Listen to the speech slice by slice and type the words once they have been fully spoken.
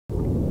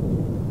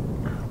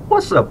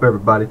What's up,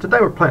 everybody? Today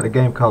we're playing a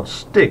game called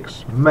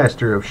Styx,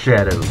 Master of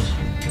Shadows.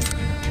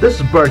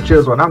 This is Bert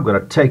Chisel, and I'm going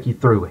to take you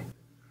through it.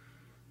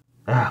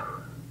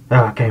 Oh,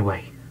 I can't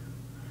wait.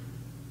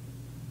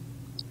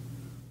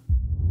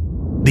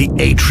 The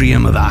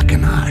atrium of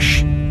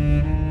Akanash.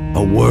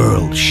 A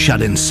world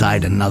shut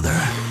inside another.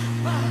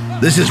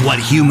 This is what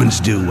humans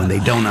do when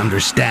they don't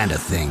understand a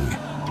thing.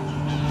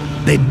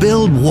 They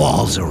build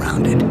walls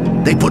around it.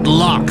 They put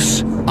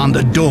locks on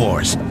the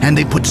doors, and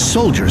they put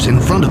soldiers in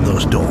front of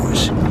those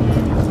doors.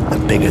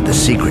 The bigger the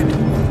secret,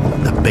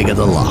 the bigger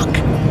the lock.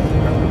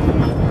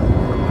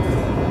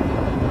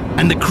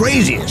 And the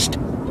craziest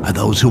are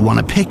those who want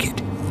to pick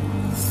it.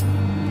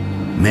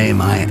 May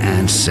my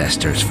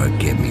ancestors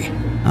forgive me.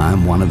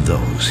 I'm one of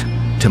those,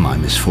 to my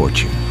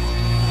misfortune.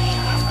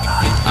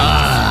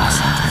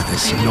 Ah,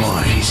 this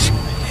noise.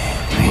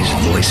 These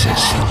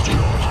voices.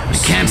 I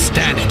can't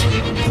stand it.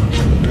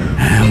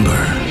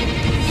 Amber.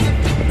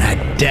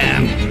 That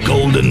damn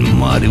golden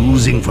mud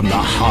oozing from the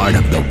heart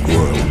of the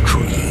world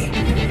tree.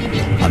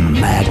 A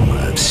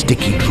magma of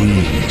sticky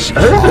dreams.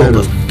 All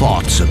the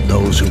thoughts of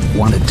those who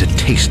wanted to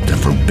taste the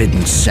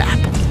forbidden sap.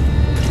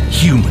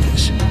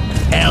 Humans.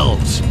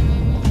 Elves.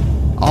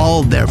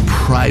 All their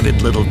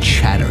private little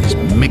chatters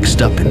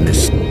mixed up in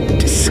this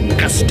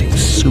disgusting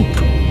soup.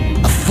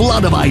 A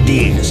flood of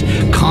ideas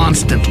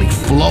constantly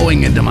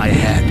flowing into my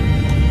head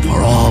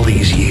for all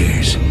these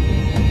years.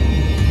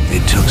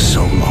 It took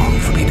so long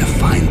for me to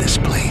find this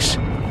place.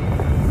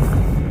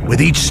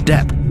 With each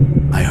step,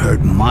 I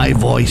heard my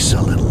voice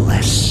a little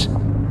less,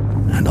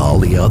 and all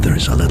the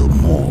others a little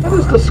more. That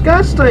was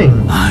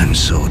disgusting. I'm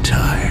so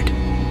tired.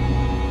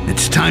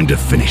 It's time to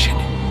finish it.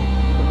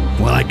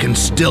 While I can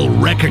still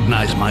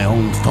recognize my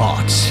own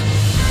thoughts.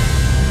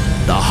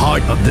 The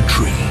heart of the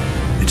tree.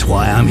 It's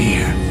why I'm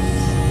here.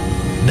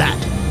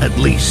 That, at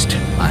least,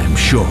 I am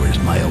sure is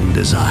my own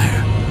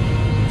desire.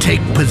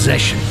 Take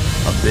possession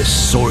of this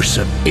source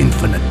of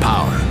infinite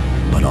power,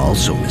 but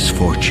also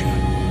misfortune.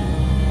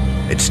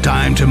 It's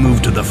time to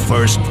move to the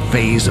first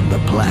phase of the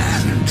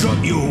plan.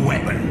 Drop your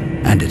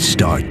weapon. And it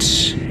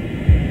starts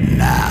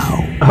now.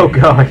 Oh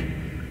god.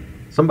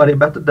 Somebody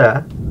about to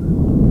die.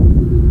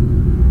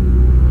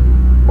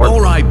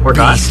 All right,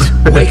 beast.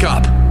 Wake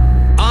up.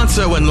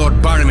 Answer when Lord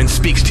Barnum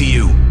speaks to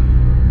you.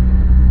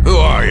 Who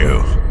are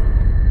you?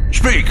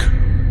 Speak.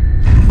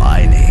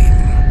 My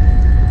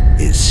name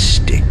is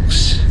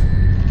Styx.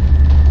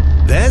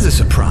 There's a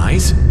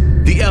surprise.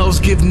 The elves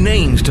give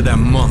names to their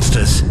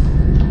monsters.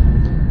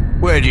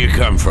 Where do you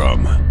come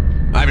from?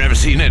 I've never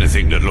seen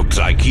anything that looks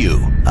like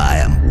you. I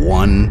am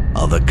one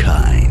of a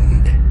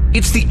kind.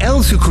 It's the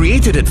elves who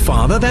created it,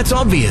 Father, that's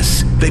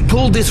obvious. They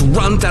pulled this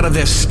runt out of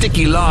their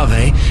sticky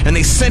larvae, and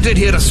they sent it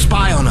here to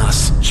spy on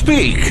us.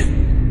 Speak.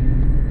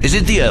 Is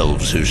it the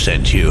elves who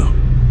sent you?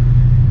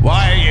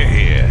 Why are you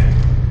here?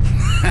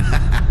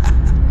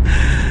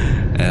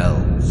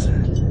 Elves.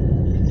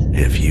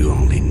 If you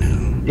only knew.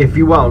 If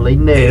you only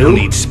knew. They don't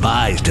need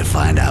spies to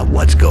find out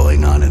what's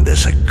going on in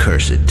this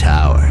accursed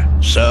tower.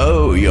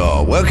 So,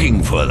 you're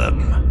working for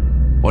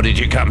them. What did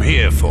you come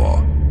here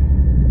for?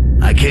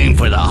 I came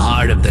for the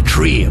heart of the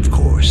tree, of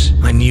course.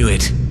 I knew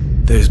it.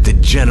 Those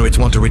degenerates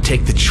want to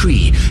retake the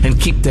tree and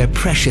keep their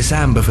precious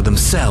amber for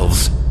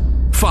themselves.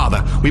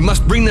 Father, we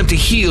must bring them to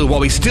heel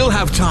while we still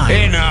have time.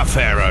 Enough,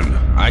 Aaron.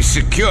 I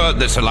secured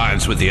this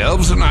alliance with the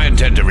elves, and I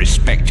intend to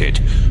respect it.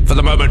 For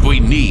the moment, we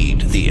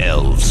need the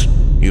elves.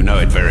 You know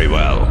it very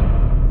well.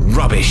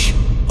 Rubbish.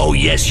 Oh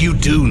yes, you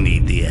do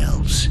need the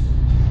elves.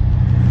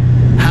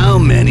 How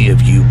many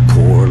of you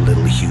poor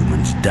little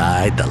humans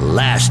died the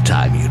last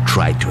time you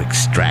tried to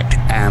extract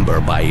amber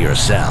by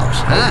yourselves?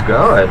 Huh? Oh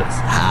god.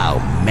 How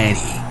many?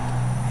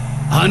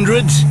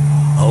 Hundreds?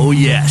 Oh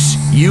yes,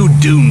 you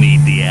do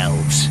need the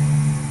elves.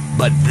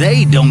 But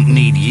they don't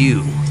need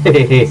you.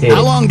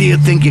 How long do you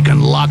think you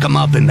can lock them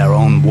up in their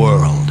own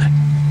world?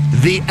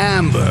 The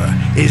amber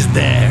is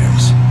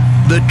theirs.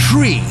 The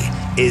tree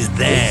is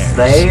theirs. It's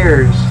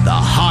theirs. The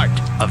heart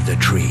of the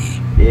tree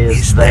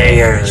Is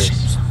theirs.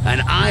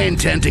 And I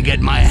intend to get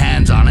my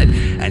hands on it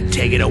and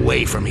take it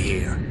away from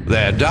here.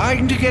 They're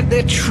dying to get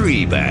their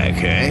tree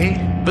back,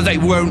 eh? But they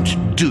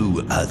won't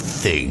do a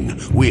thing.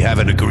 We have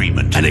an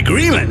agreement. An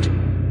agreement?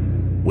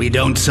 We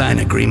don't sign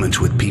agreements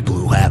with people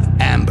who have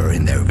amber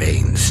in their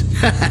veins.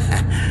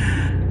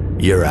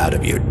 You're out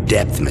of your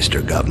depth,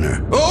 Mr.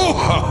 Governor.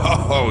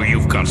 Oh,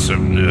 you've got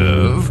some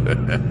nerve.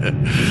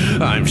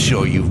 I'm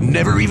sure you've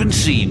never even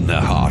seen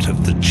the heart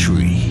of the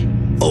tree.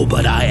 Oh,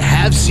 but I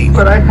have seen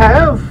But it. I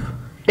have.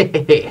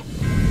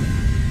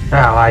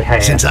 Oh, I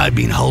have. Since I've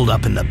been holed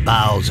up in the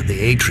bowels of the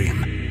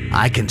atrium,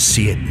 I can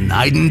see it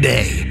night and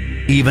day,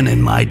 even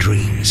in my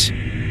dreams.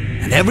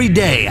 And every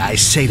day I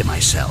say to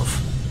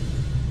myself,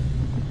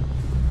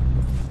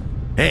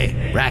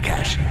 hey,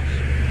 Rakash,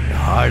 the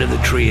heart of the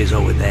tree is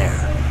over there,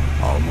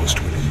 almost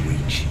within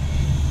reach.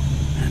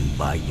 And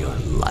by your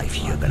life,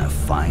 you're gonna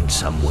find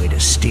some way to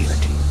steal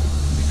it,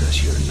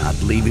 because you're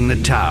not leaving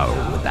the tower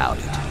without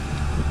it.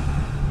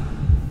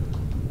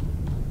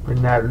 We're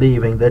not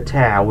leaving the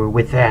tower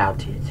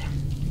without it.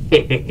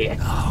 The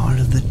heart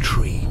of the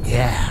tree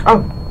Yeah.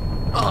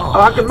 Oh,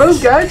 I can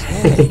move, guys.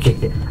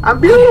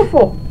 I'm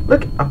beautiful.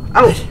 Look.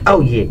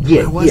 Oh,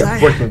 yeah.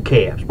 Work them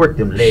calves. Work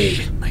them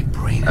legs. My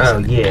brain is Oh,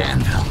 yeah.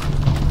 Anvil.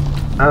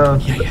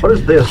 What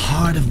is this? The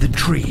heart of the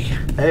tree.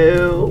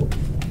 Ew.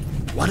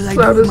 What did I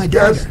So do with my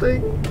dagger?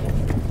 disgusting.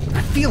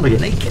 I feel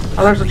naked.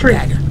 Oh, there's a tree.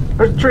 Dagger.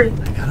 There's a tree.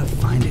 I gotta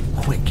find it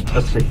quick.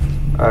 Let's see.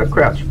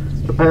 Crouch.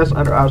 To pass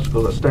under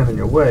obstacles that stand in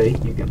your way,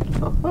 you can.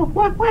 Oh,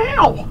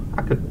 wow!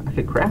 I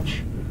could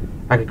crouch.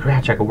 I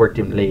could work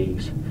them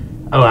legs.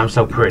 Oh, I'm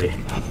so pretty.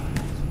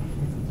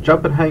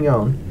 Jump and hang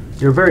on.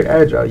 You're very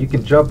agile. You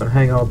can jump and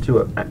hang on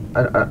to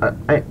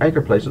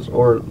anchor places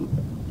or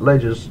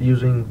ledges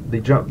using the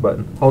jump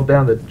button. Hold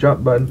down the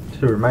jump button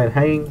to remain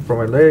hanging from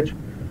a ledge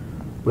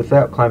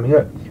without climbing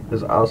up. It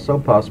is also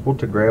possible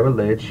to grab a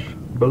ledge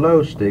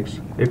below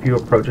Styx if you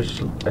approach it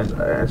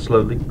and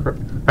slowly.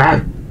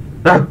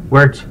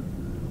 Words.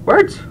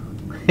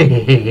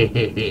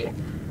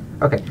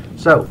 Okay,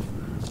 so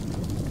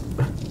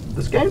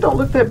this game don't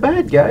look that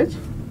bad, guys.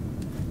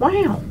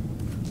 Wow.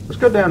 Let's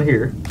go down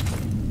here.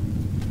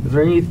 Is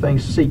there anything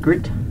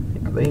secret?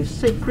 Are there any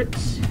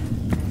secrets?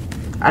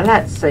 I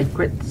like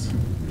secrets.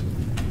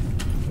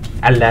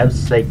 I love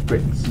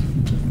secrets.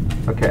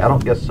 Okay, I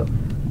don't guess so.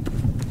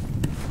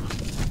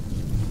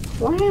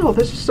 Wow,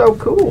 this is so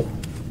cool.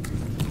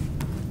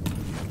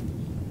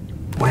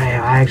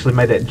 Wow, I actually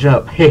made that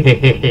jump.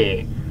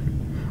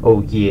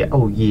 Oh yeah.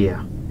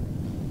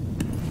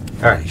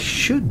 Alright. I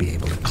should be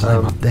able to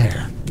climb up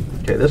there.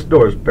 Okay, this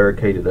door is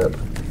barricaded up.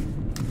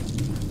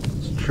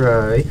 Let's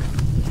try.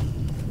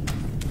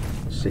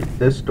 Let's see,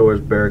 this door is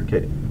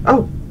barricaded.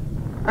 Oh,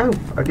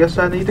 I guess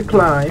I need to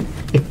climb.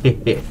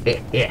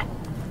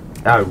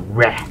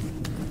 Alright.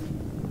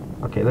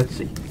 Okay, let's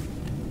see.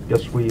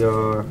 Guess we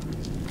are.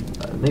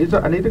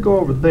 I need to go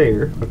over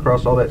there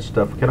across all that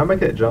stuff. Can I make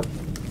that jump?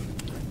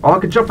 Oh, I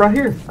can jump right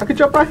here.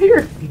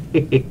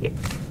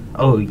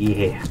 Oh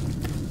yeah.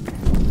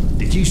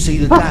 Did you see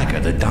the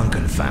dagger that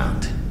Duncan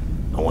found?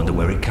 I wonder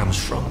where it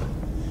comes from.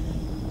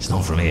 It's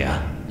not from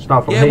here. It's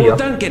not from Yeah, here. well,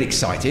 don't get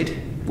excited.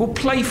 We'll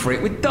play for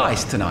it with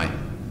dice tonight.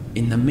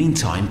 In the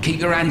meantime,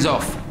 keep your hands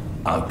off.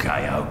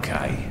 Okay.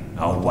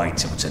 I'll wait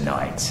till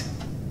tonight.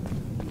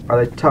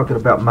 Are they talking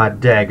about my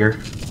dagger?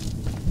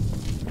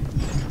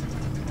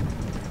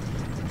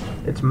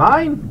 It's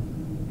mine.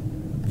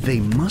 They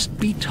must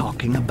be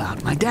talking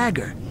about my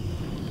dagger.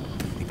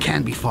 It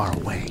can't be far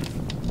away.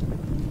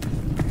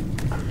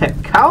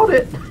 Caught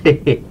it.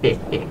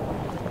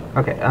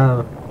 Okay,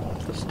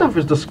 this stuff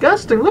is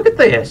disgusting. Look at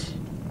this.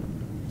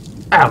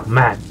 Oh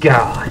my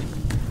god.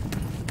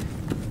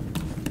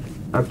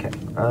 Okay,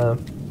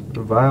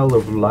 the vial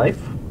of life.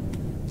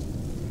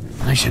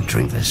 I should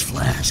drink this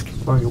flask.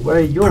 On your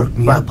way, you'll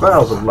find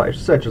vials of life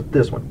such as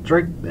this one.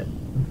 Drink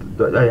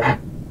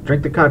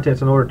the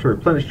contents in order to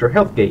replenish your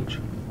health gauge.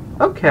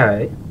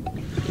 Okay.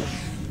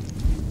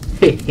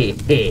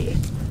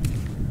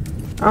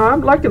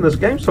 I'm liking this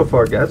game so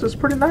far, guys. It's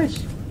pretty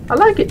nice. I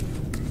like it.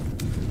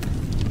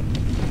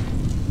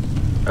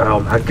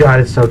 Oh my god,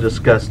 it's so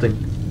disgusting.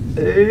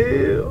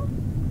 Ew.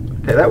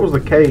 Okay, that was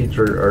the cage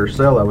or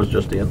cell I was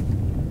just in.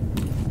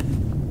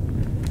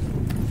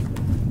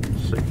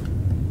 Let's see.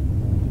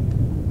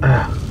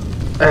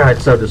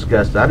 It's so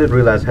disgusting. I didn't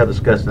realize how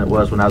disgusting it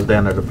was when I was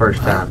down there the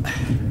first time.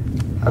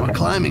 More Okay.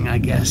 climbing, I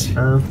guess.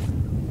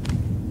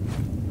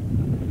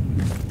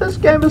 This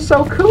game is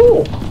so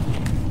cool.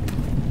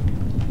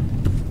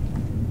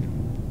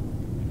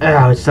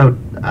 Oh, it's so.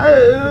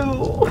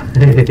 Oh.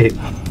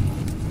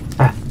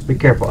 Be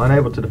careful.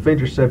 Unable to defend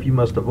yourself, you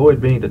must avoid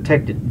being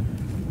detected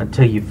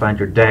until you find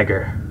your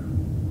dagger.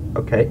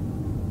 Okay.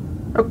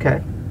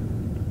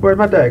 Where's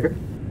my dagger?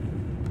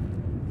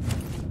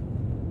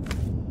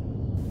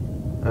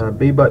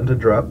 B button to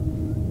drop.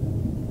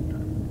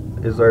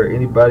 Is there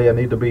anybody I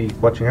need to be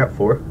watching out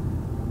for?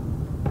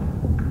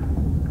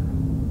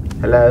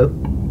 Hello?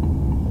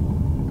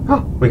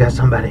 Oh, we got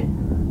somebody.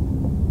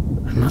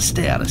 I must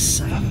stay out of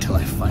sight until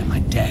I find my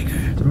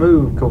dagger. To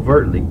move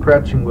covertly,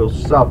 crouching will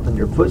soften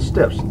your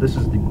footsteps. This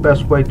is the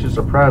best way to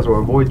surprise or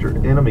avoid your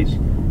enemies.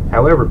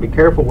 However, be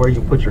careful where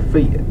you put your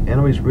feet.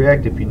 Enemies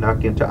react if you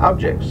knock into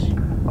objects.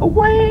 Oh,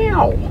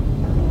 wow!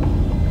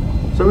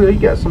 So you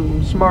got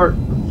some smart,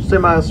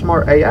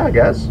 semi-smart AI,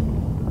 guys.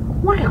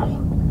 Wow!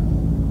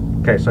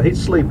 Okay, so he's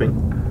sleeping.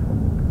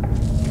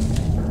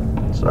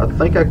 So I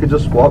think I could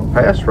just walk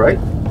past, right?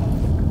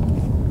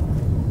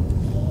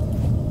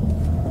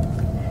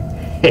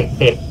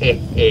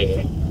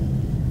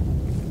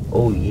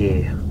 Oh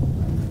yeah.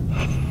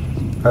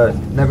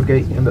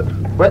 Navigate in the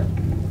what?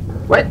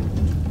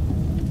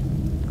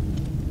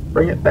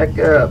 Bring it back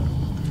up.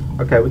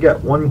 Okay, we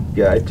got one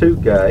guy, two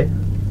guy,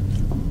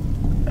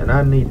 and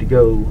I need to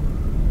go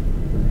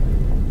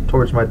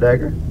towards my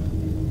dagger.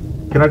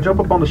 Can I jump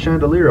up on the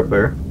chandelier up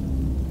there?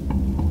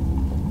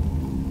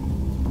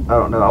 I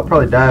don't know. I'll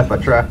probably die if I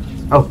try.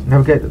 Oh,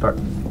 navigate the dark.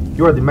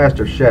 You are the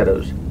master of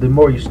shadows. The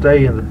more you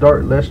stay in the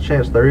dark, less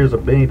chance there is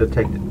of being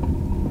detected.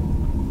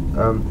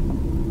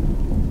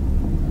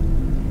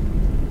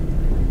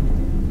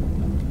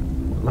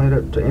 light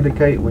up to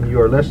indicate when you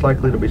are less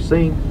likely to be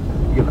seen.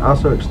 You can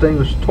also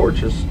extinguish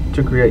torches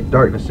to create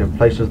darkness in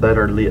places that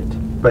are lit,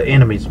 but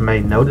enemies may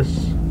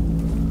notice.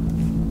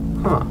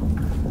 Huh.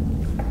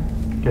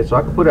 Okay, so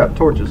I can put out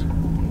torches.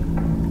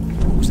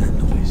 What was that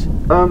noise?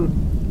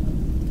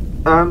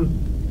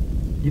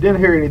 You didn't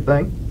hear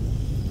anything.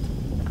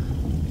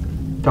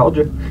 Told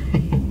you.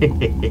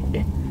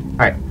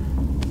 Alright.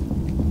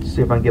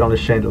 See if I can get on this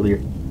chandelier.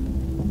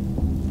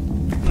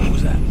 What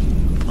was that?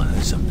 What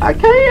is something? I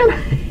can!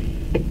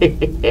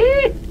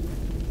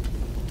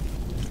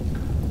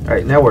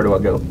 Alright, now where do I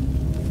go?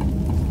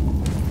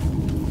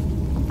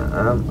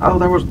 Oh,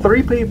 there was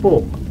 3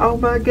 people! Oh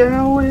my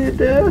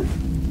god!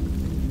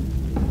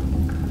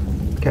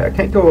 Okay, I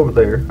can't go over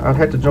there. I'd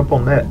have to jump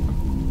on that.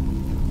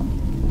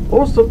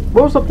 What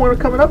was the point of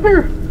coming up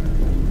here?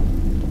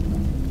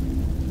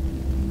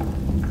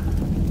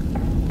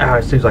 Ah,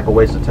 it seems like a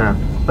waste of time.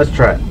 Let's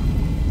try it.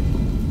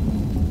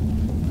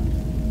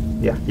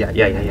 Yeah.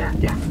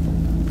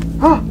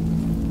 Ah!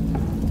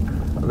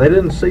 They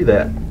didn't see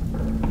that.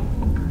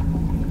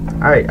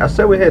 Alright, I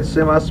said we had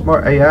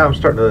semi-smart AI. I'm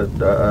starting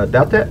to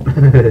doubt that.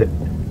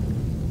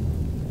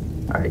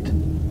 Alright.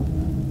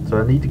 So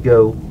I need to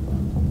go...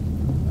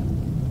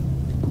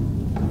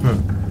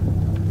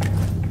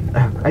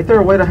 Ain't there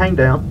a way to hang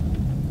down?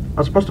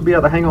 I'm supposed to be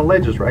able to hang on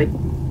ledges, right?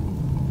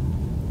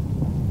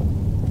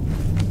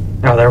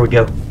 Oh, there we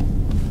go.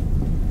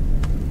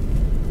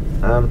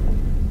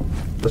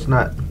 Let's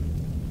not...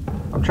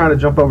 I'm trying to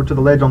jump over to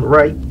the ledge on the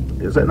right.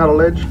 Is that not a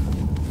ledge?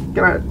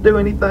 Can I do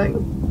anything?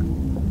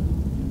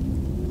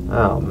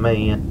 Oh,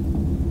 man.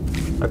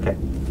 Okay.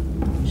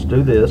 Let's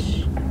do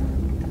this.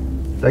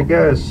 That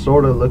guy is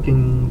sort of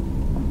looking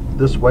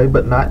this way,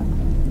 but not.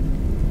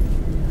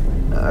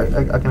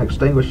 I can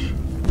extinguish.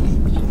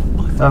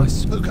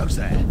 Who goes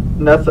there?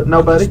 Nothing.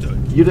 Nobody.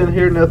 You didn't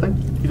hear nothing.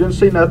 You didn't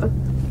see nothing.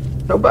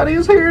 Nobody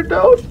is here.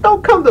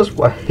 Don't come this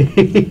way.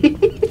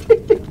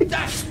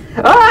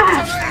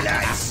 Ah!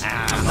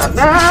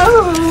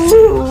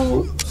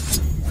 No!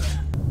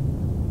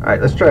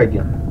 Alright, let's try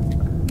again.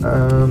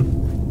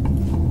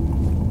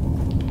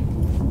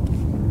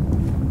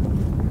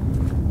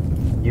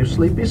 You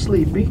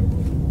sleepy.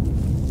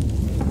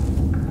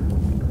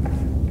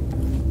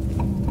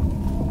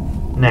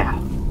 Now,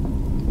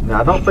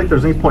 I don't think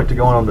there's any point to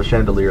going on the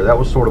chandelier. That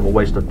was sort of a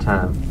waste of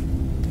time.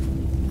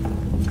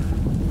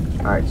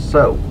 Alright,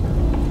 so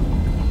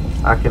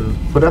I can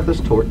put out this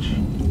torch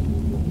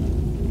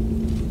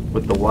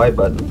with the Y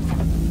button.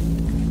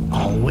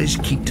 Always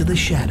keep to the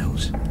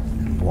shadows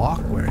and walk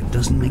where it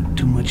doesn't make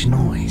too much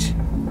noise.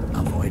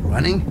 Avoid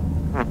running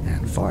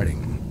and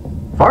farting.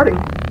 Farting?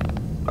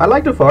 I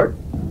like to fart.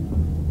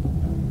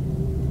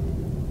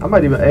 I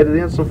might even edit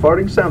in some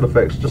farting sound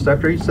effects just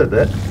after he said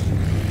that.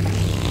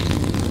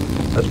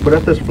 Let's put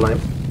out this flame.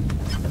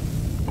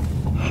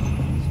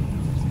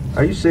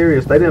 Are you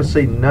serious? They didn't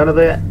see none of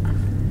that?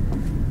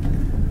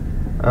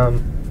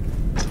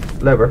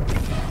 Lever.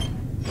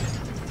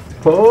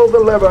 Pull the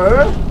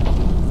lever.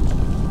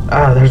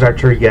 Ah, there's our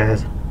tree,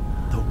 guys.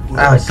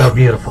 Oh, it's so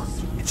beautiful.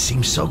 It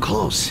seems so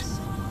close,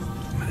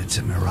 but it's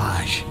a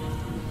mirage.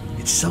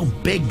 It's so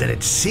big that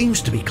it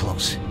seems to be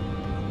close,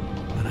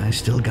 but I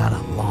still got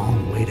a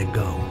long way to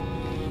go.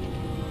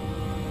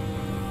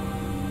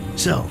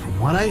 So, from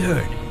what I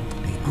heard,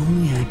 the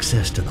only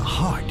access to the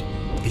heart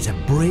is a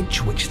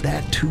bridge which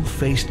that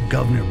two-faced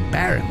Governor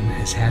Barron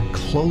has had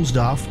closed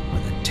off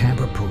with a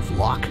tamper-proof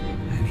lock,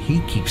 and he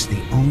keeps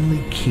the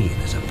only key in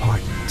his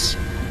apartments.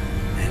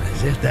 And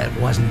as if that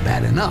wasn't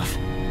bad enough,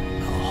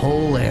 the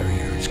whole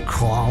area is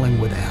crawling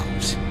with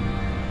elves.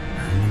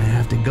 I'm gonna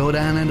have to go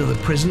down into the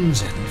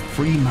prisons and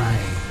free my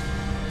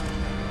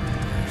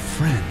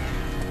friend.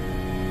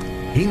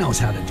 He knows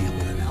how to deal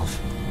with an elf.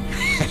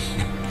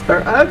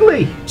 They're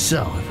ugly.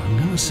 So, if I'm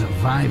gonna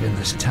survive in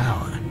this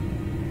tower,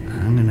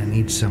 I'm gonna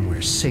need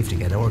somewhere safe to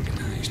get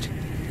organized,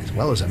 as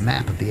well as a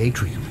map of the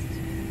atrium.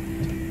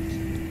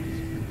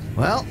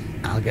 Well,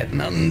 I'll get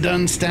nothing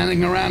done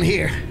standing around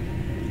here.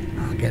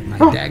 I'll get my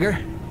dagger,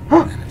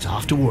 and it's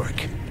off to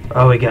work.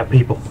 Oh, we got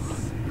people.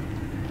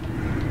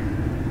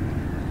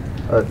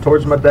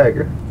 Towards my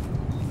dagger.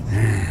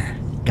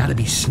 Gotta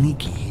be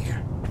sneaky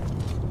here.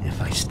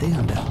 If I stay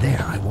under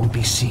there, I won't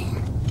be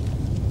seen.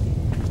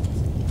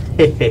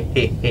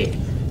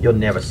 You'll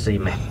never see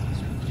me.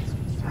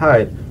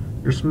 Hide.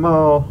 You're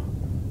small.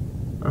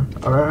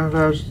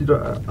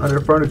 Under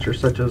furniture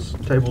such as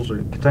tables or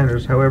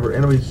containers. However,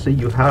 enemies see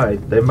you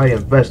hide. They may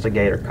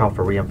investigate or call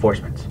for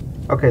reinforcements.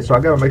 Okay, so I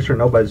gotta make sure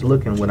nobody's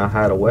looking when I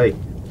hide away.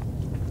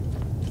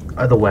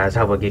 Otherwise,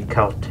 I will get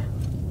caught.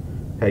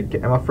 Hey,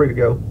 am I free to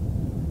go?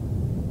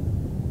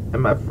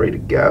 Am I free to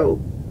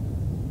go?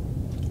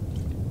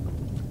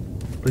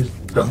 Please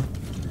don't.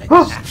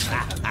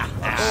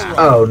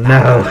 Oh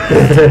no.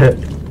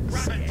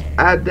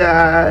 I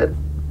died.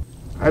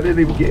 I didn't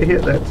even get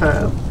hit that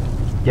time.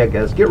 Yeah,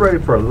 guys, get ready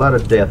for a lot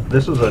of death.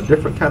 This is a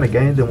different kind of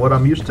game than what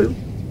I'm used to.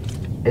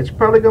 It's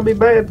probably going to be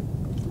bad.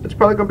 It's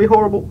probably going to be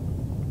horrible.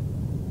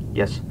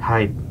 Yes,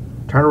 hide.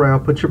 Turn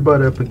around, put your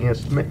butt up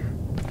against me.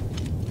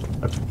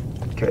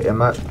 Okay,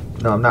 am I?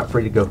 No, I'm not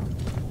free to go.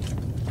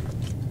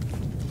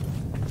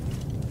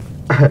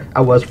 I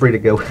was free to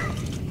go.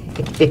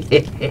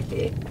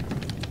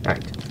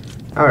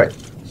 Alright,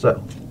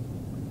 so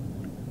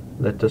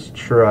let us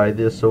try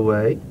this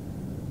away.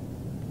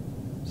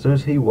 As soon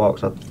as he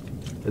walks,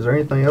 is there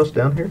anything else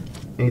down here?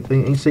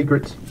 Any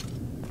secrets?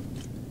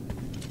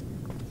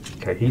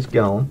 Okay, he's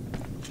gone.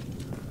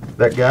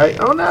 That guy,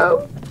 oh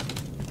no!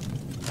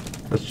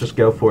 Let's just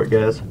go for it,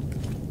 guys.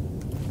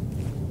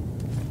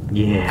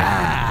 Yeah.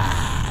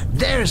 Ah,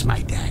 there's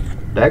my dagger.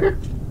 Dagger?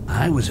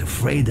 I was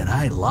afraid that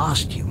I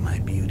lost you, my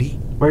beauty.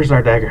 Where's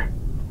our dagger?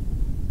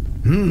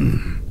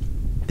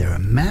 There are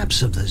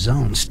maps of the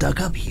zone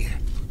stuck up here.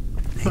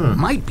 They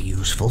might be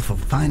useful for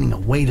finding a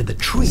way to the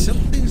tree.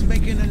 Something's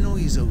making a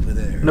noise over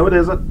there. No, it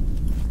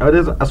isn't. No, it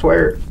isn't. I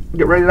swear.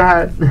 Get ready to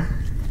hide.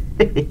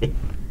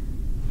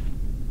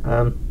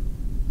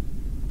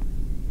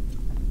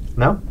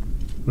 No?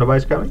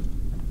 Nobody's coming?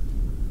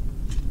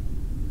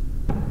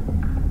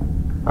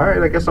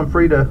 Alright, I guess I'm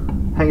free to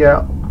hang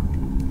out.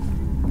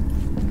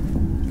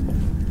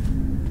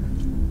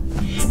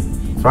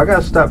 So I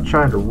gotta stop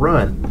trying to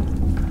run.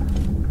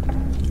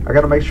 I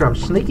gotta make sure I'm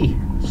sneaky.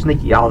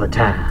 Sneaky all the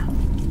time.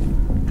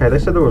 Okay, they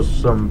said there was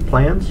some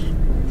plans.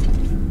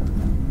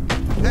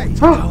 Hey,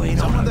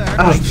 someone there.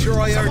 I'm sure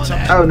I heard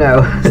something. Oh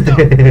no.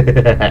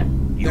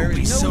 You'll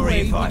be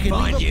sorry if I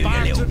find you,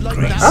 you little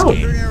great Oh.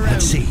 skin.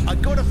 Let's see. I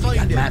gotta Got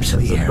find it. maps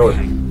of the Door.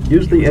 area.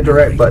 Use the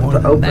interact button More to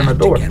than open that a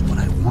door. to get what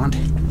I want.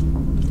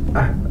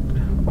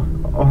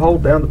 I'll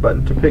hold down the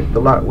button to pick the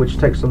lock, which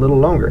takes a little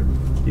longer.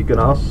 You can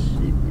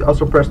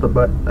also press the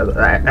button, the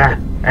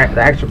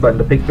action button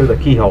to peek through the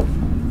keyhole.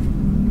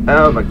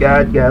 Oh my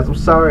God, guys! I'm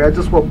sorry. I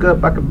just woke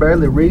up. I can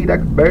barely read. I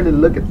can barely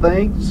look at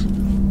things.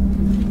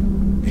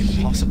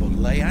 Impossible to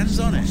lay hands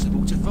on it.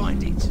 Impossible to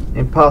find it.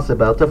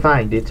 Impossible to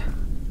find it.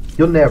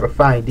 You'll never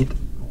find it.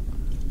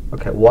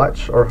 Okay,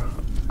 watch or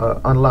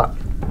unlock.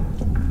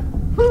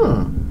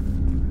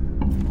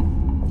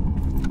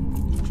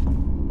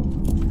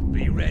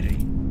 Be ready.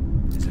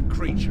 There's a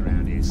creature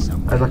around here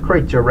somewhere. There's a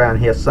creature around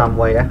here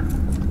somewhere.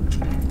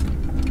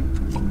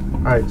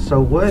 Alright,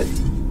 so what?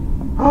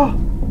 Oh,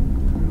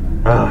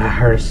 I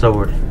heard a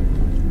sword.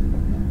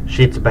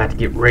 Shit's about to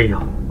get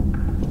real.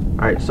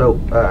 Alright, so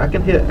I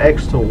can hit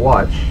X to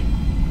watch.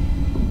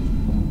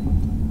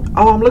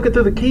 Oh, I'm looking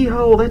through the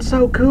keyhole. That's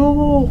so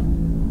cool.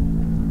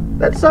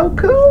 That's so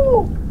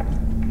cool.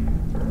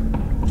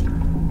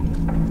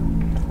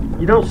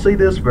 You don't see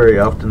this very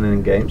often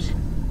in games.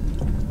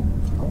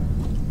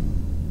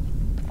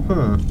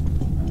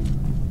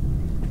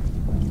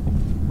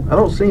 I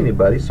don't see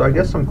anybody, so I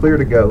guess I'm clear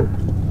to go.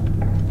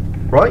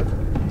 Right?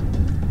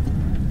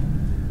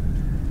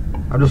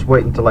 I'm just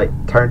waiting to like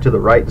turn to the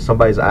right and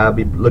somebody's eye will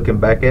be looking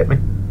back at me.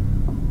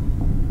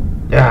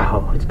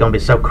 Oh, it's gonna be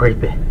so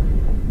creepy.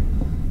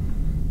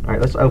 Alright,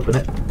 let's open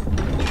it.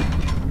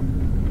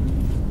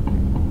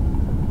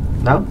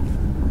 No?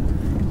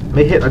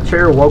 Me hitting a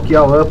chair woke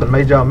y'all up and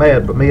made y'all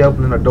mad, but me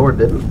opening a door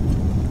didn't.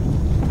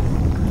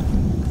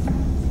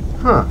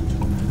 Huh.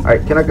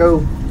 Alright, can I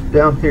go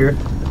down here?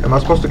 Am I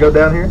supposed to go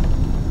down here?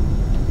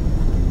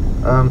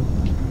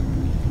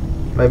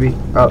 Maybe.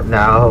 Oh,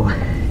 no.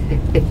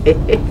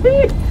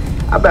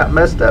 I about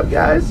messed up,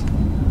 guys.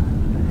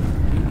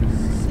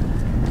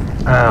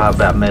 I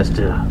about messed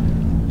up.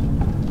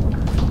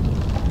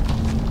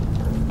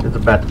 It's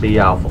about to be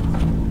awful.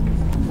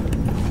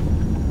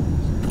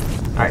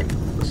 Alright,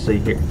 let's see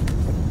here.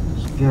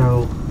 Let's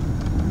go.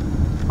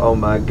 Oh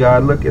my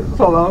God, look, it's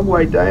a long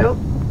way down.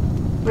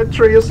 That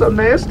tree is so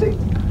nasty.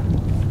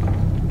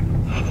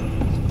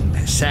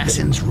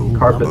 Assassin's rule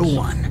Carpets. number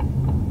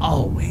 1.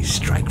 Always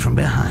strike from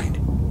behind.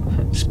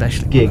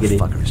 Especially when Giggity. the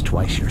fucker is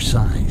twice your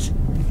size.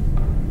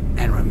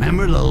 And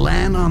remember to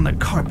land on the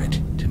carpet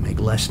to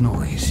make less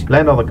noise.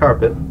 Land on the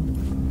carpet.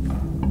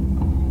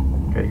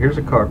 Okay, here's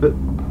a carpet.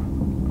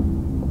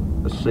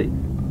 Let's see.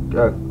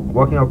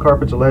 Walking on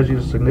carpets allows you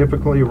to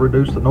significantly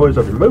reduce the noise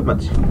of your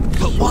movements.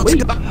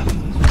 Sweet. No!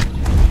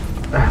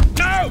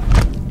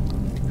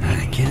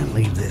 I can't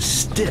leave this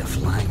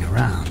stiff lying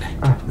around.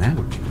 That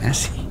would be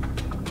messy.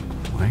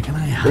 Where can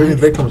I hide Leaving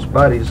it? victims'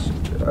 bodies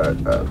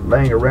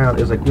laying around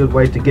is a good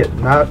way to get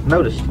not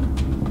noticed.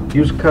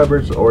 Use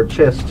cupboards or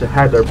chests to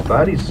hide their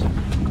bodies.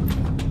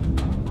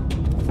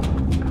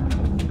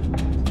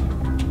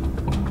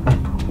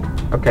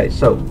 Okay,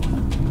 so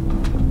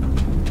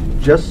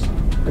just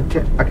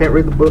I can't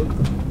read the book.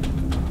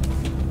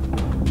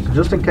 So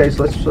just in case,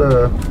 let's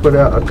put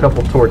out a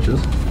couple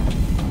torches.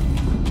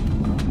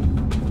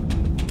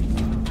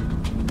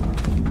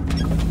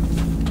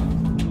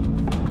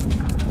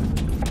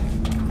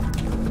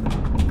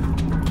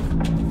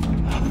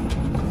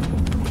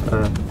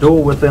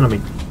 Duel with enemy.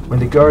 When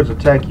the guards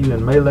attack you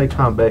in melee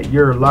combat,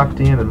 you're locked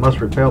in and must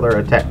repel their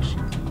attacks.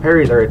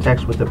 Parry their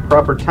attacks with the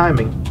proper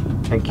timing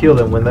and kill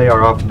them when they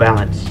are off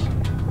balance.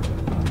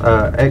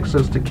 X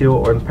is to kill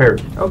or parry.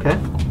 Okay.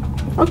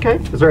 Okay.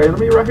 Is there an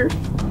enemy right here?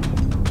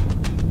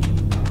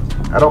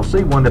 I don't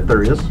see one if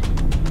there is.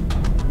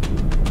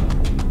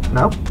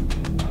 No?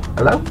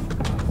 Hello?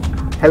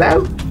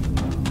 Hello?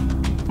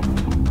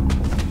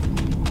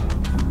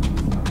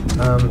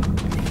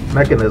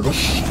 Mechanism.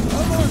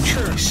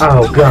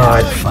 Oh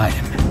God. Fight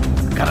him.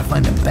 Gotta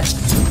find the best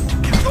move to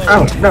counter.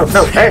 Oh, no,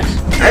 no,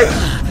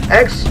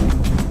 X.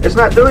 It's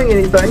not doing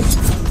anything.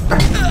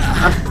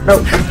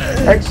 No,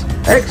 X.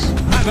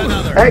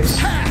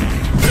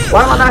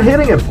 Why am I not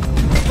hitting him?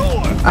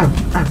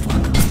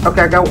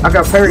 Okay, I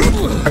got parry.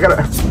 I got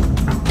to.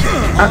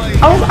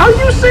 Oh, are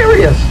you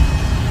serious?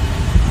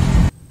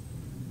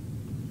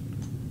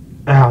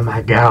 Oh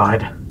my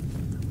God. All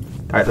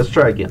right, let's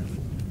try again.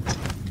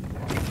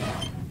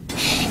 No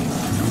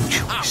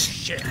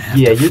choice.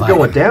 Yeah, you're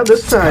going down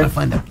this time. Gotta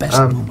find the best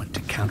moment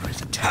to counter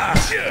his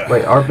attacks.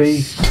 Wait,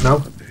 RB?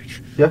 No.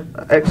 Yeah,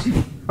 X.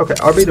 Okay,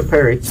 RB to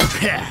parry.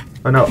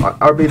 Oh no,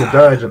 RB to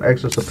dodge and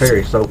X is to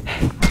parry. So,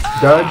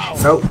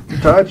 dodge, no,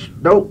 dodge,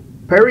 no,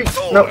 parry,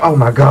 no. Oh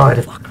my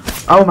God.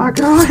 Oh my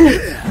God.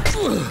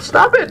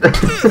 Stop it.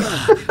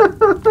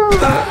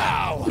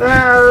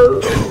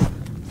 No.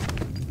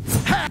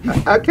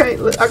 I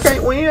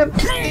can't win.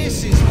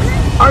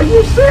 Are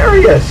you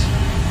serious?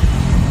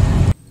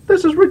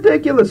 This is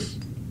ridiculous.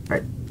 All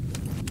right,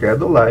 grab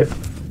the life,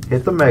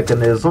 hit the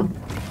mechanism.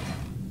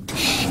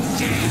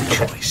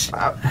 Choice.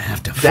 I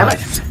have to Damn fight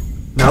it. him.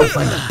 No.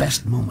 Find the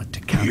best moment to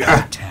counter his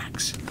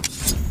attacks.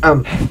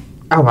 Oh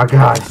my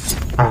God.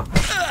 Oh.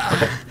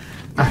 Okay.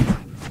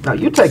 Now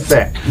you take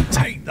that.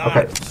 Take that.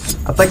 Okay.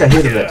 I think I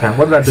hit it that time.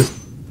 What did I do?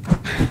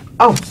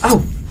 Oh.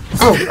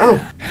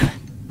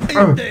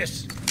 Eat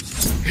this.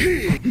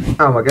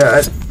 Oh my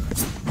God.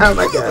 Oh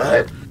my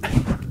God.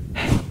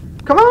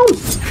 Come on.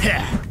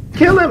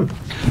 Kill him.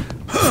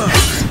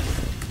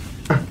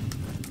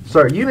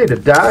 Sir, you need to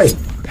die.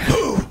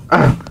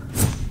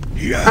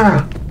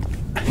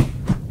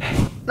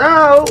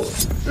 No.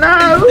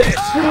 No.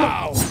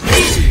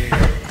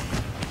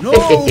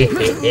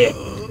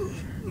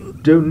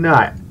 Do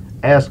not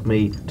ask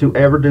me to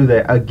ever do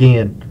that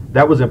again.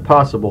 That was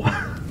impossible.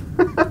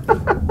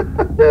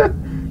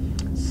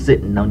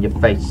 Sitting on your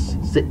face.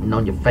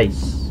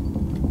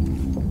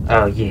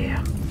 Oh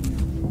yeah.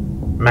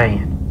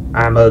 Man,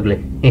 I'm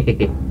ugly.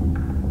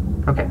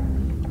 Okay,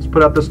 let's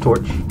put out this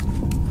torch.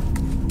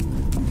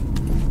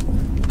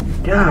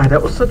 God,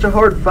 that was such a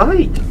hard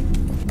fight.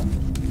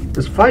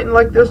 Is fighting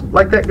like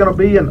that gonna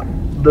be in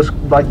this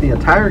like the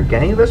entire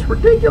game? That's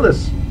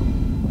ridiculous.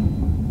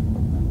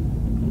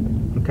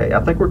 Okay, I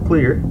think we're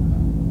clear.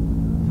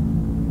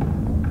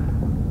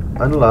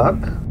 Unlock.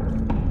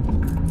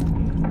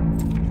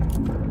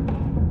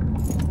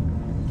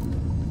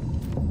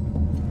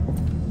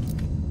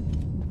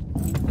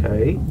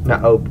 Okay.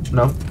 Now, oh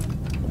no.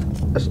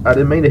 I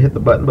didn't mean to hit the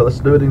button, but let's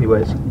do it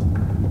anyways.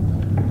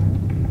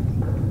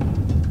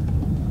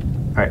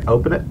 Alright,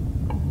 open it.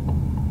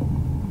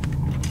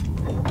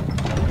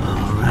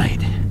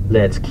 Alright.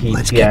 Let's keep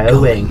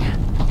going.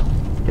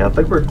 Yeah, I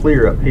think we're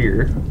clear up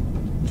here.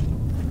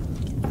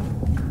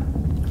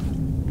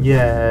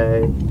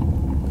 Yay.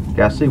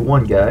 Okay, I see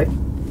one guy.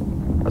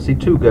 I see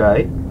two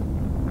guys.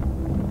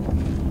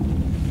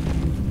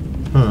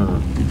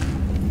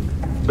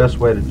 Best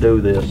way to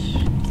do this.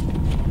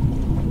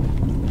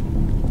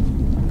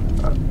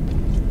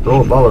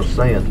 Throw a ball of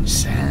sand.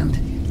 Sand?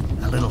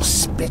 A little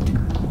spit?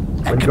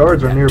 When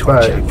guards are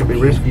nearby, it can be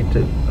risky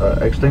to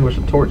extinguish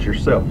a torch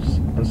yourselves.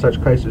 In such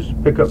cases,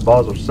 pick up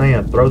balls of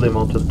sand, throw them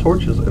onto the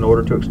torches in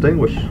order to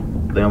extinguish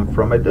them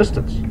from a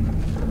distance.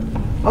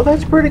 Oh,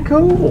 that's pretty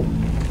cool.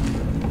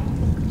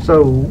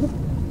 So,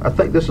 I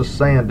think this is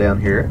sand down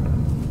here.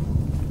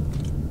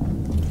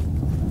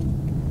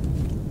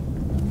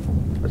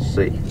 Let's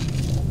see.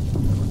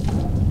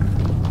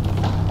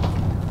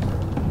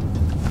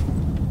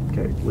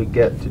 Okay, we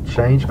get to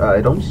change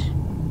items.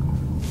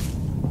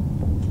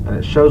 And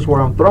it shows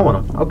where I'm throwing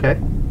them. Okay.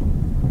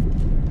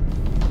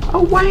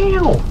 Oh,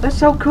 wow! That's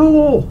so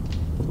cool!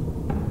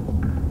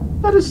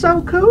 That is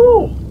so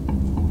cool!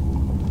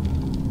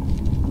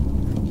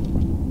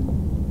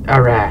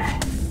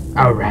 Alright.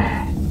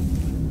 Alright.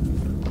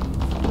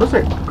 What's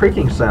that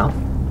creaking sound?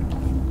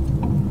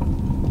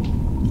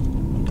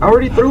 I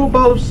already threw a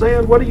ball of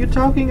sand. What are you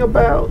talking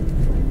about?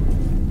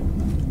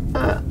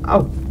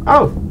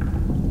 Oh.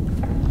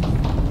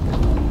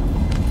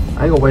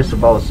 I ain't gonna waste a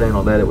ball of sand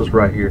on that. It was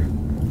right here.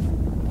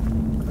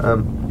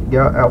 Get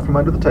out from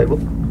under the table.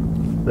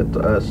 Let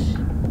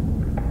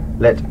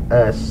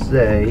us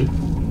say.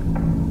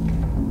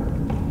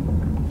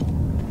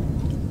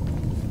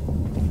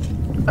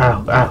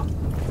 Ow.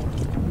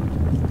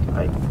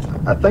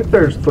 I think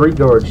there's 3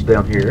 guards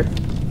down here.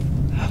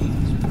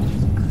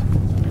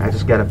 I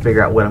just gotta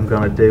figure out what I'm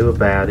gonna do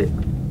about it.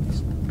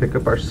 Let's pick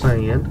up our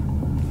sand.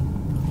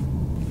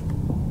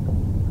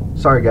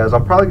 Sorry guys,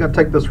 I'm probably gonna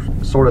take this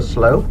sort of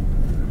slow.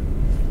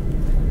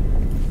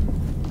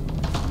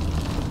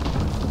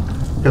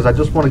 Because I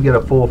just want to get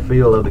a full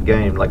feel of the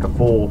game, like a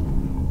full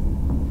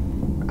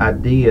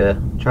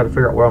idea. Try to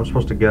figure out where I'm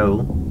supposed to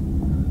go.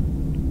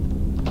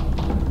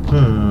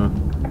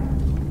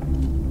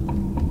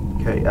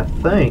 Okay, I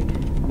think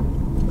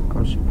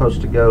I'm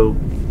supposed to go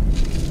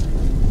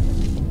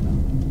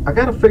I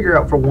gotta figure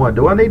out, for one,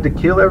 do I need to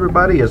kill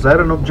everybody? Is that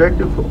an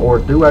objective? Or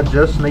do I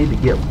just need to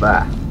get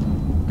by?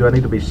 Do I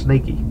need to be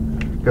sneaky?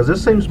 Because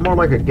this seems more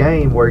like a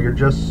game where you're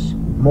just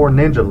more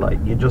ninja-like.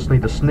 You just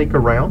need to sneak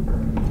around.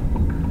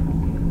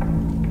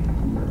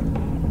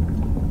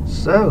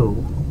 So...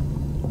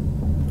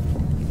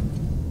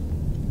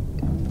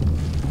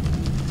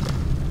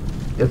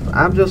 if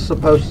I'm just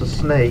supposed to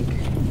sneak...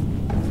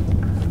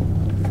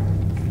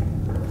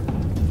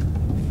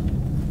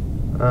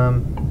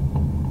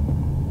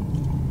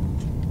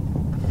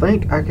 I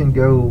think I can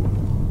go...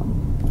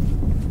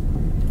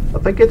 I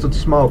think it's a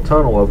small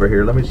tunnel over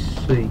here. Let me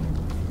see.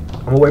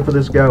 I'm gonna wait for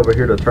this guy over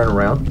here to turn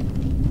around.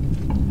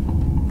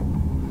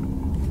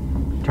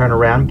 Turn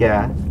around,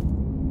 guy.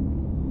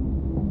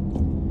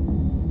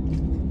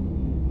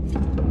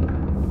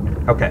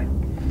 Okay.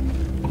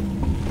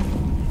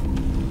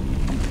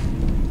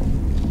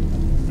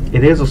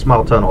 It is a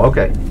small tunnel.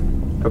 Okay.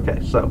 Okay,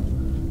 so...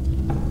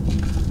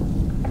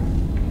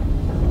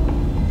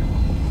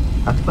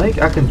 I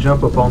think I can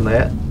jump up on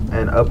that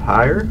and up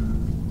higher,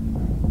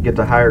 get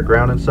to higher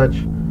ground and such.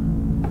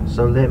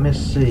 So let me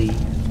see.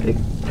 It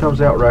comes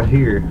out right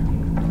here.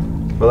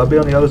 Will I be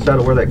on the other side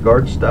of where that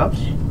guard stops?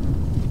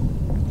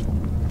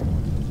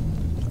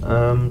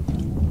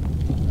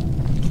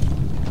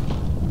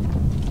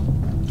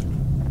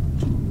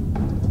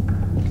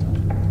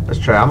 Let's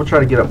try. I'm gonna try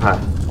to get up high.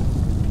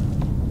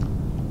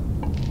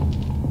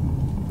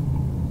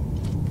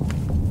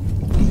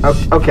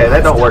 Okay,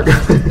 that don't work.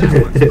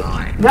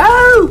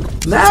 No!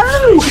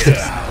 No!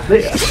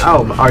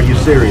 Oh, are you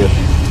serious?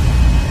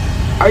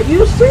 Are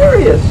you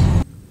serious?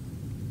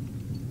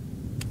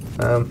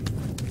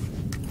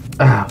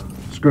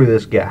 Screw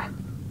this guy.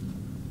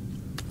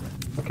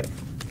 Okay.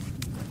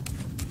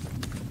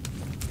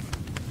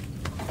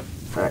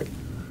 Alright.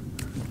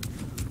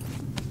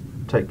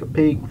 Take a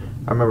peek.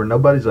 I remember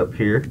nobody's up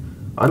here.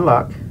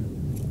 Unlock.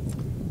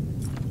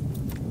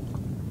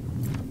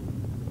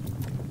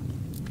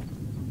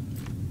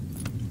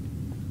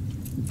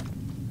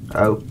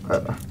 Oh,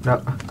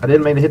 no, I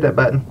didn't mean to hit that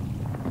button.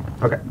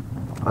 Okay,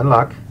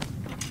 unlock.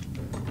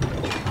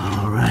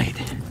 All right.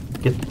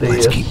 Get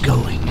this. Let's keep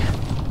going.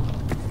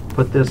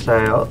 Put this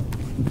out.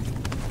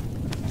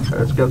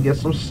 Let's go get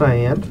some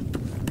sand.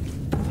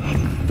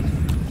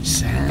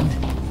 Sand?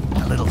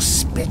 A little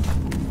spit?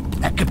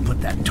 That could put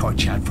that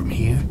torch out from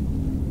here.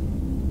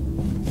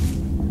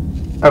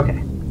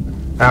 Okay,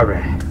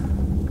 alright.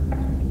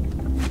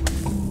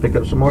 Pick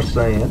up some more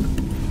sand.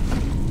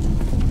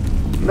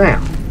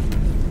 Now,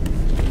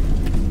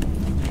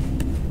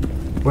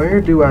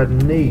 where do I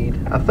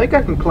need? I think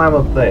I can climb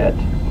up that.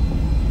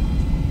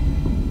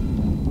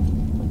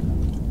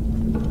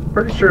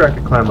 Pretty sure I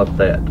can climb up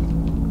that.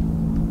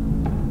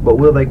 But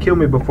will they kill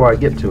me before I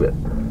get to it?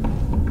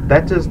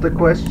 That is the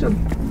question.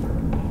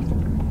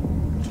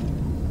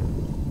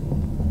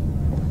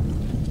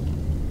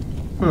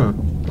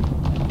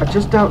 I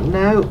just don't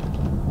know.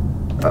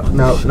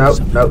 No,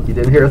 you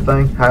didn't hear a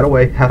thing. Hide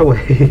away, hide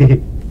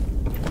away.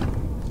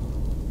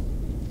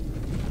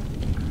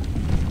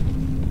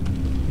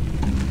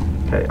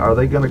 Okay, are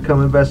they going to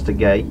come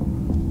investigate?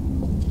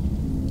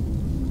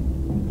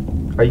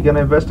 Are you going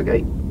to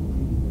investigate?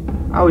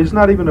 Oh, he's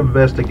not even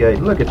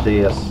investigating. Look at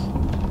this.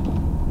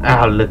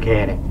 Oh, look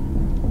at it.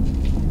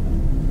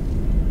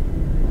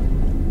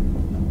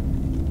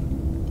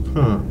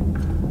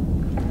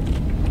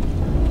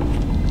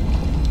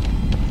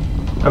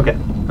 Okay.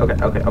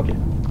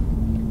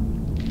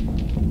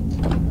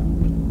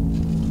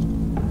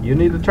 You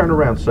need to turn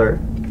around, sir.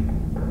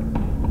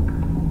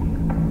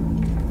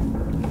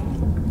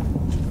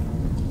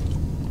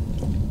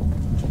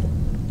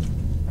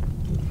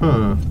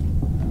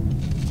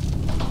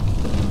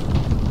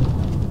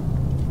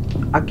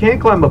 I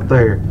can't climb up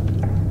there.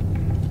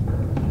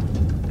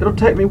 It'll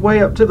take me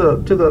way up to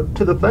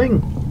the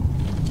thing.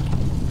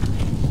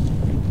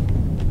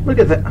 Look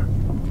at that.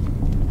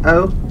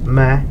 Oh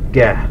my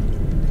god.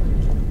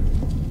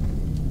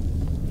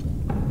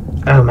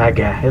 Oh my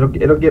god.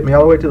 It'll get me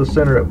all the way to the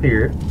center up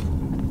here.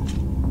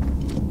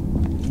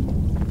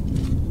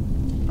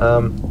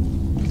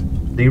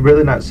 Do you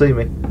really not see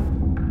me?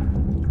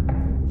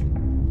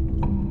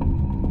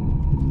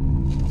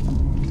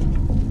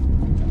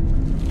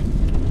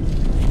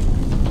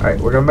 Alright,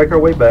 we're gonna make our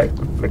way back.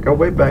 Make our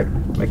way back.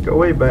 Make our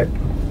way back.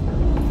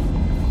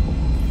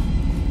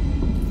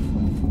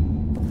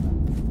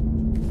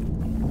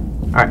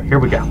 Alright, here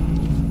we go.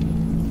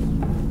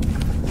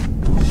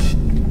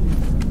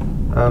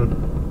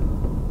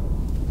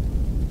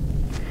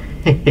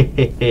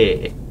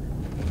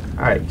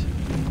 Alright.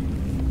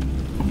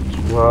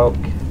 Let's walk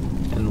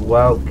and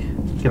walk.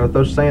 Can I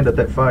throw sand at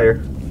that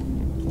fire?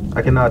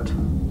 I cannot.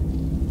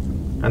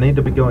 I need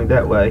to be going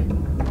that way.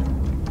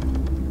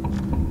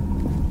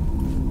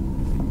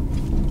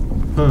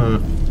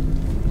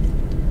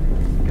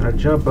 Can I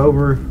jump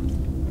over?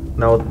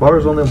 No, the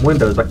bars on them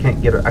windows. I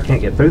can't get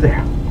through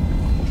there.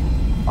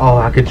 Oh,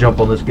 I could jump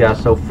on this guy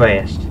so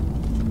fast.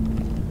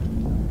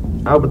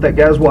 Oh, but that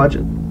guy's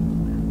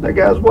watching. That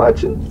guy's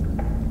watching.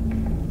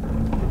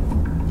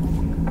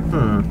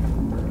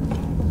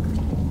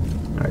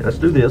 Alright, let's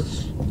do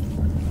this.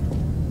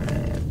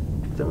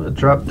 And then we'll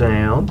drop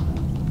down.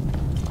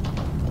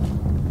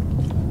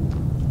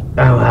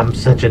 Oh, I'm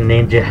such a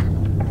ninja.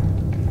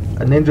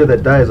 A ninja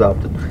that dies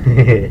often.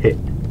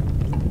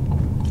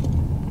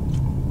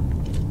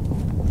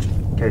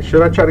 Okay,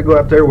 should I try to go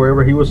out there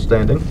wherever he was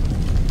standing?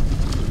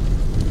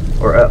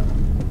 Or up?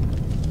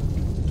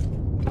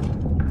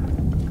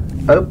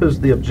 Up is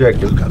the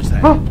objective.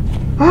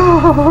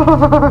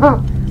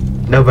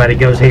 Nobody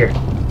goes here.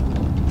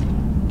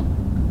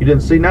 You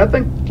didn't see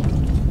nothing?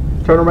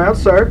 Turn around,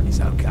 sir.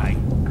 It's okay.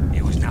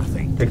 It was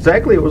nothing.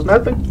 Exactly, it was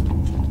nothing.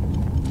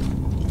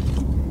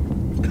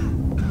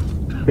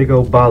 Big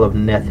old ball of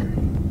nothing.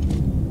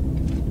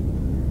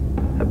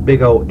 A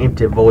big old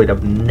empty void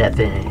of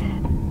nothing.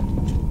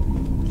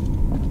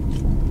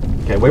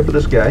 Okay, wait for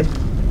this guy.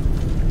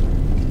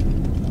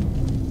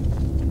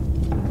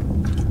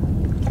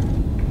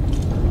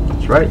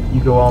 That's right, you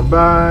go on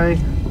by.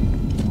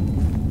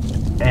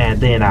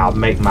 And then I'll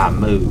make my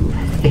move.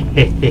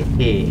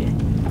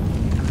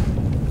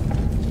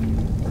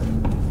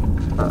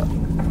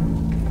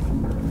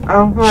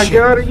 Oh my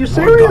God, are you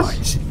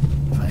serious?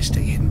 If I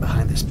stay hidden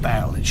behind this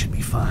barrel, it should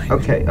be fine.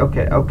 Okay.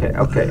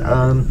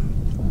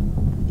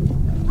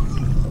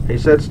 He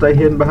said stay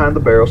hidden behind the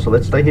barrel, so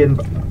let's stay hidden.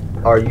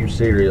 Are you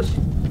serious?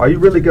 Are you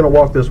really gonna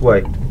walk this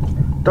way?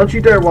 Don't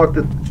you dare walk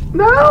this.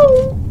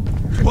 No!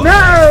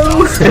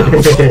 No!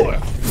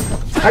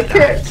 I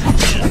can't.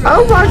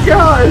 Oh my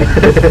God!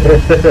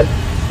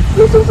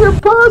 This is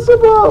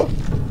impossible!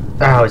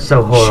 Oh, it's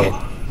so horrible.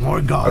 Shit.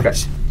 More guards. Okay.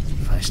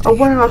 If I stay Oh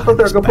wow, I hidden thought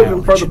they were behind gonna put him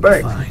this further barrel,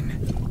 it back. should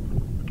be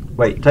fine.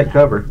 Wait, take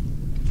cover.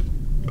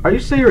 Are you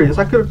serious?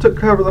 I could have took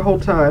cover the whole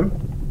time.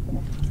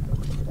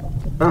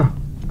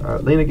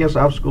 Lean against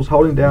obstacles,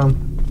 holding down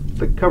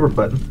the cover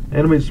button.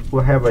 Enemies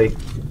will have a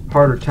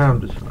harder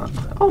time to...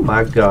 Oh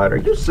my God, are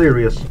you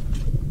serious?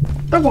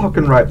 They're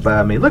walking right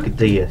by me. Look at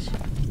this.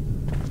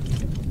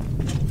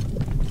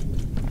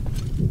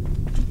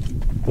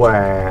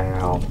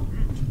 Wow.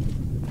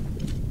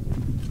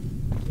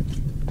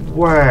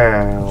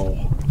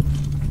 Wow.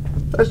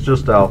 That's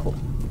just awful.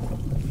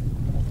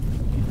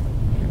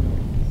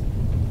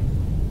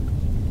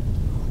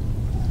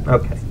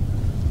 Okay.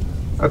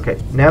 Okay,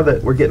 now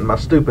that we're getting my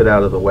stupid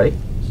out of the way,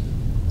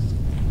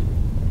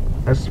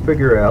 let's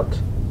figure out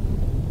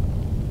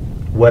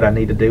what I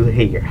need to do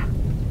here.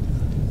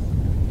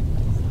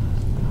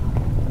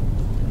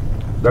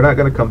 They're not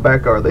going to come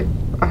back, are they?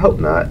 I hope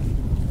not.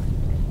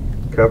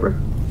 Cover.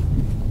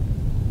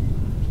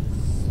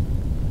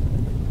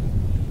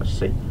 Let's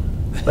see.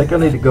 I think I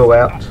need to go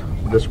out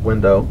this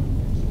window,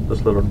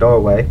 this little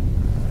doorway,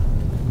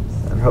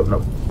 and hope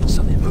no...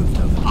 Something moved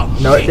over. Oh,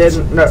 No, it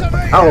didn't. No.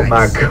 Oh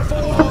my God.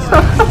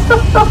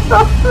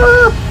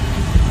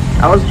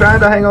 I was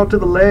trying to hang on to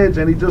the ledge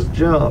and he just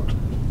jumped.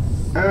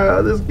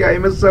 Oh, this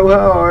game is so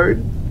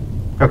hard.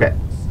 Okay.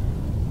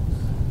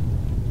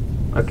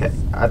 Okay.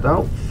 I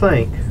don't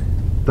think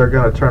they're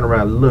going to turn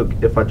around and look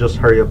if I just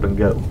hurry up and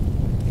go.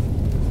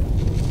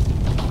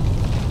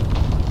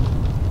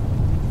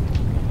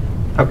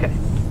 Okay.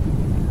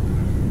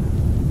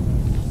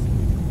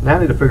 Now I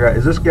need to figure out,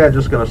 is this guy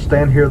just going to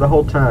stand here the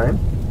whole time?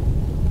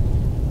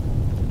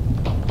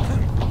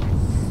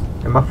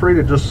 Am I free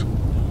to just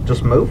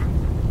move?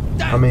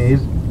 I mean,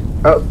 he's...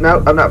 Oh,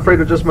 no, I'm not free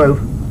to just move.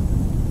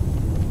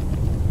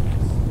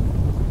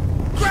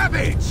 Grab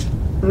it!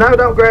 No,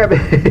 don't grab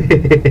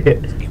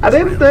it. I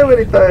didn't do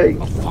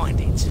anything. I'll find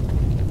it.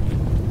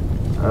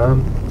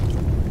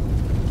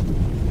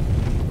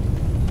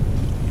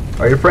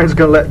 Are your friends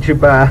gonna let you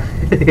by?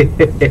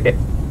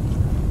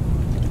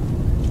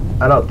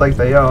 I don't think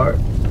they are.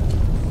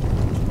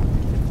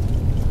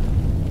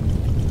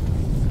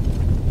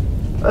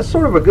 That's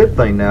sort of a good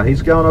thing now.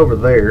 He's gone over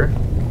there.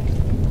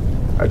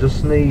 I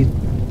just need...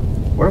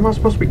 Where am I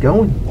supposed to be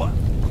going? What?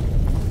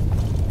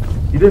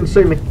 You didn't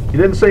see me. You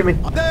didn't see me.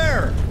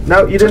 There!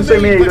 No, you didn't see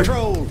me either.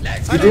 Patrol.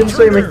 You didn't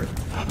see me.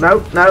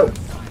 No, no.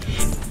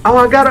 Oh,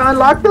 I gotta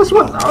unlock this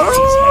one. Oh.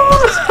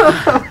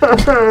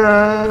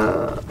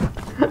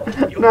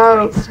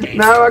 No,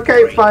 no, I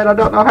can't fight. I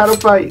don't know how to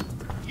fight.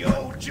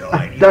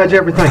 Dodge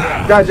everything.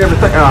 Dodge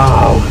everything.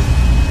 Oh.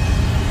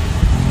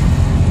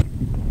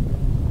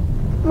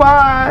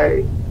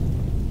 Why?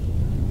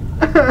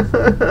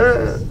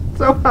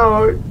 So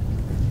hard.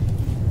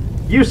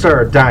 You,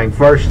 sir, are dying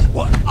first.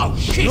 What? Oh,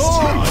 shit!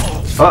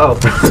 Uh-oh.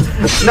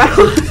 No.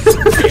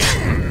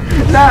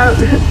 No.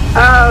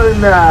 Oh,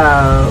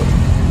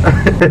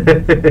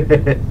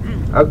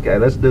 no. Okay,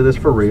 let's do this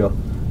for real.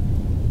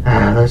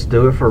 Let's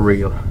do it for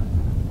real.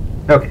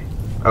 Okay.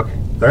 Okay.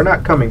 They're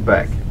not coming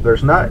back.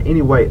 There's not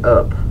any way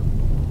up.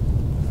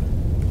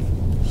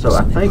 So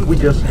I think we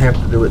just have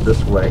to do it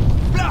this way.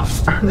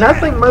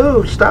 Nothing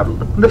moves. Stop.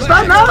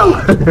 Stop.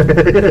 No.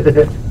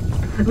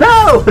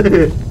 No.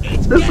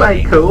 This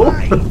ain't cool.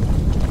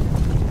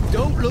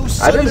 Don't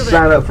lose I sight didn't of it.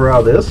 sign up for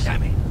all this.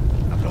 Damn it.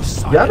 I've lost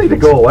sight Y'all of need to it.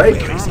 go away.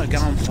 Can't have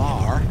gone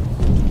far.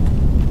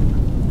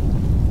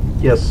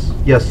 Yes,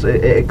 yes,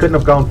 it couldn't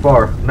have gone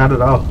far. Not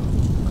at all.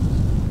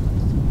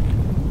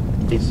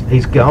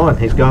 He's gone.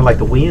 He's gone like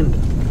the wind.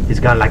 He's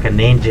gone like a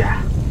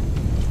ninja.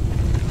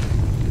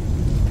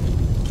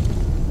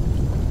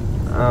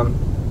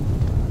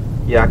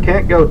 Yeah, I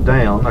can't go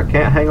down. I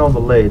can't hang on the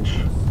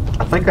ledge.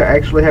 I think I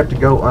actually have to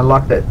go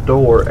unlock that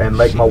door and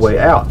make my way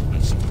out.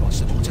 It's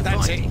impossible to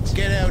That's find. It.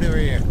 Get out of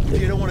here.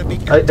 If you don't want to be...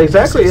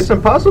 Exactly, it's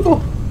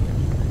impossible.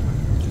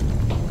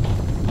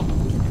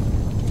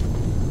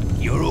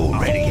 You're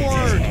already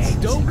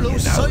getting Don't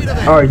lose sight of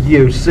it. Are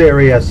you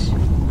serious?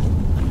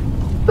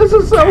 This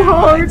is so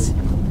hard.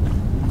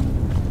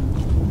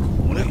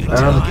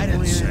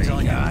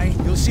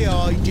 You'll see how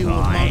I deal with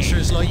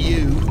monsters like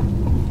you.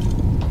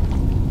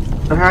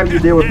 How do you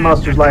deal with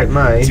monsters like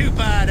me? Too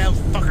bad, elf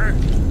fucker.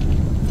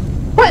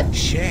 What?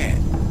 Shit.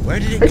 Where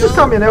did it They go? just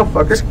called me an elf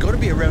fucker. It's got to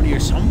be around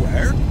here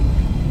somewhere.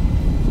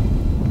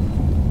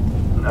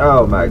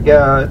 Oh my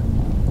god.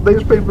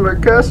 These people are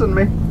cussing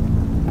me.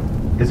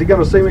 Is he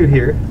gonna see me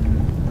here?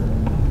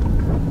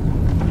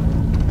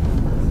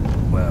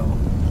 Well,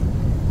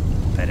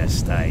 better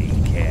stay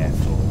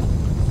careful.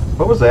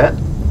 What was that?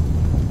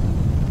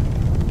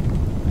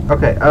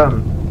 Okay,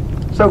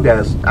 so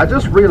guys, I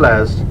just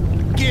realized.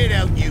 Get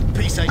out, you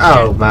piece of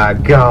Oh shit. my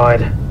god.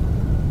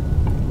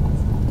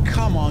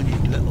 Come on, you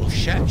little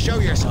shit. Show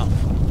yourself.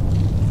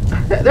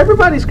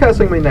 Everybody's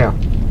cussing me now.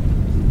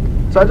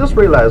 So I just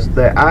realized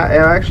that I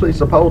am actually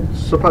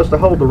supposed to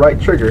hold the right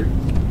trigger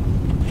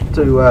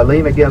to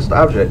lean against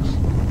objects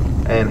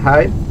and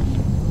hide.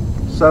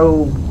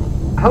 So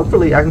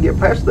hopefully I can get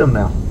past them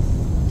now.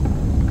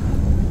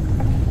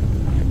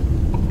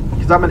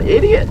 Because I'm an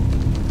idiot.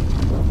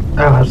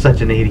 Oh, I'm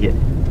such an idiot.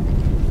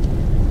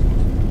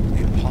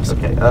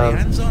 Impossible. Okay, Lay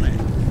hands on it.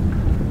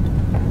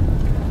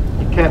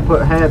 You can't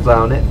put hands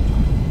on it.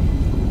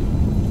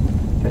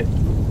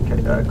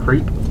 Okay,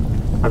 creep.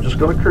 I'm just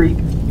gonna creep.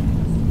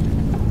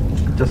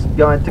 Just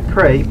going to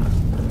creep.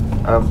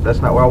 That's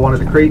not where I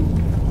wanted to creep.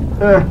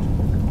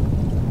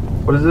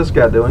 What is this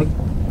guy doing?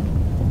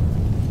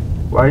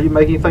 Why are you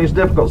making things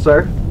difficult,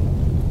 sir?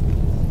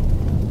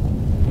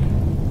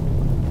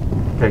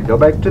 Okay, go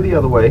back to the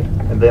other way,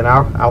 and then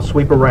I'll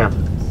sweep around.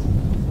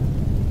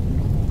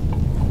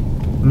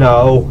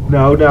 No,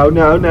 no, no,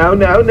 no, no,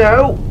 no,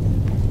 no!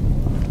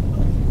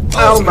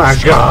 Oh my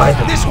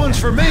god! This one's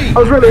for me. I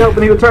was really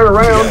hoping he would turn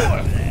around.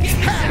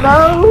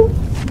 No!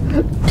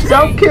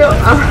 Don't kill!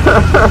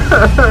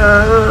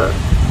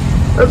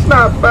 That's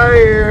not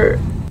fair!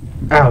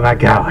 Oh my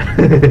god.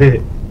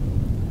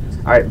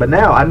 Alright, but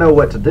now I know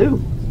what to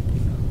do.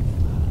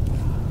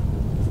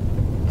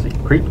 Let's see,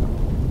 creep.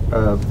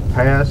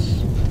 Pass.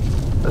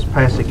 Let's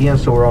pass again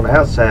so we're on the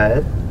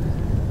outside.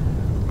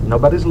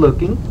 Nobody's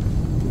looking.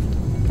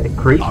 Okay,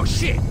 creep. Oh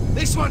shit!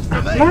 This one's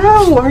for me!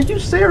 No! Are you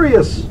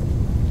serious?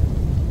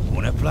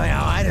 Wanna play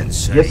hide and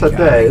seek? Yes, I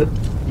do.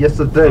 Yes,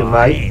 I do,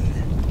 mate. Fine.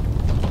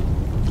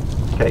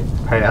 Okay,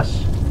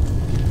 pass.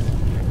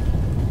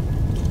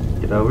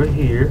 Get over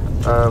here.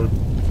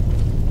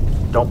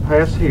 Don't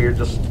pass here,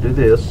 just do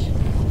this.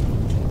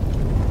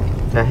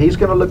 Now he's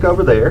gonna look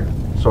over there,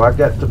 so I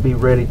got to be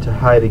ready to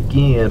hide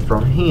again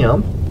from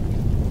him.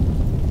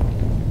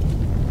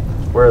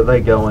 Where are they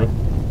going?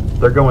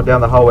 They're going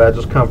down the hallway I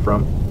just come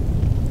from.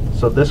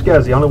 So this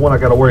guy's the only one I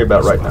gotta worry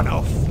about right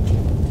now.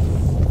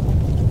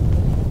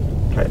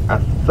 Okay, I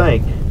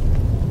think.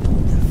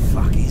 The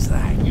fuck is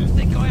that? You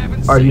think I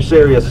haven't Are you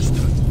serious?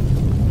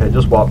 Okay,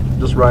 just walk,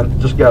 just run,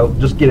 just go,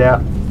 just get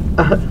out.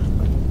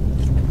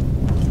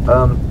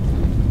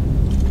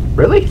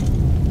 Really?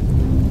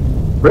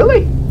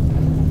 Really?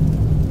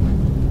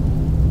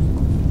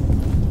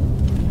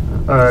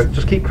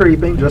 Just keep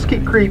creeping, just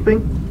keep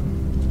creeping.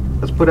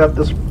 Let's put out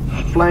this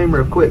flame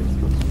real quick.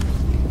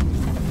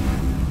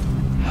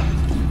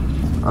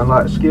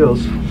 Unlock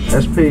skills.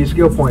 SP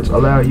skill points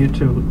allow you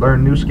to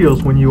learn new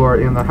skills when you are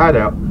in the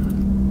hideout.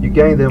 You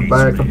gain them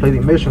by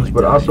completing missions,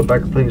 but also by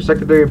completing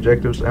secondary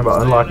objectives and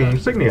by unlocking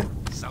insignia.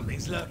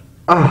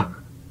 Oh,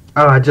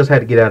 I just had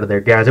to get out of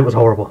there, guys. It was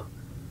horrible.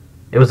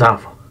 It was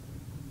awful.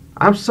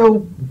 I'm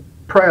so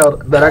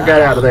proud that I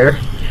got out of there.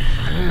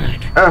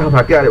 Oh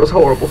my god, it was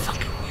horrible.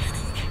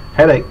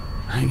 Headache.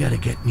 I gotta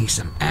get me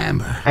some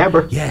amber.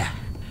 Amber? Yeah.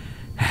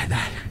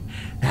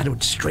 That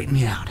would straighten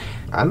me out.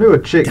 I knew a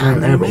chick Down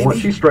named there, Amber once. maybe?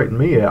 She straightened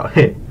me out.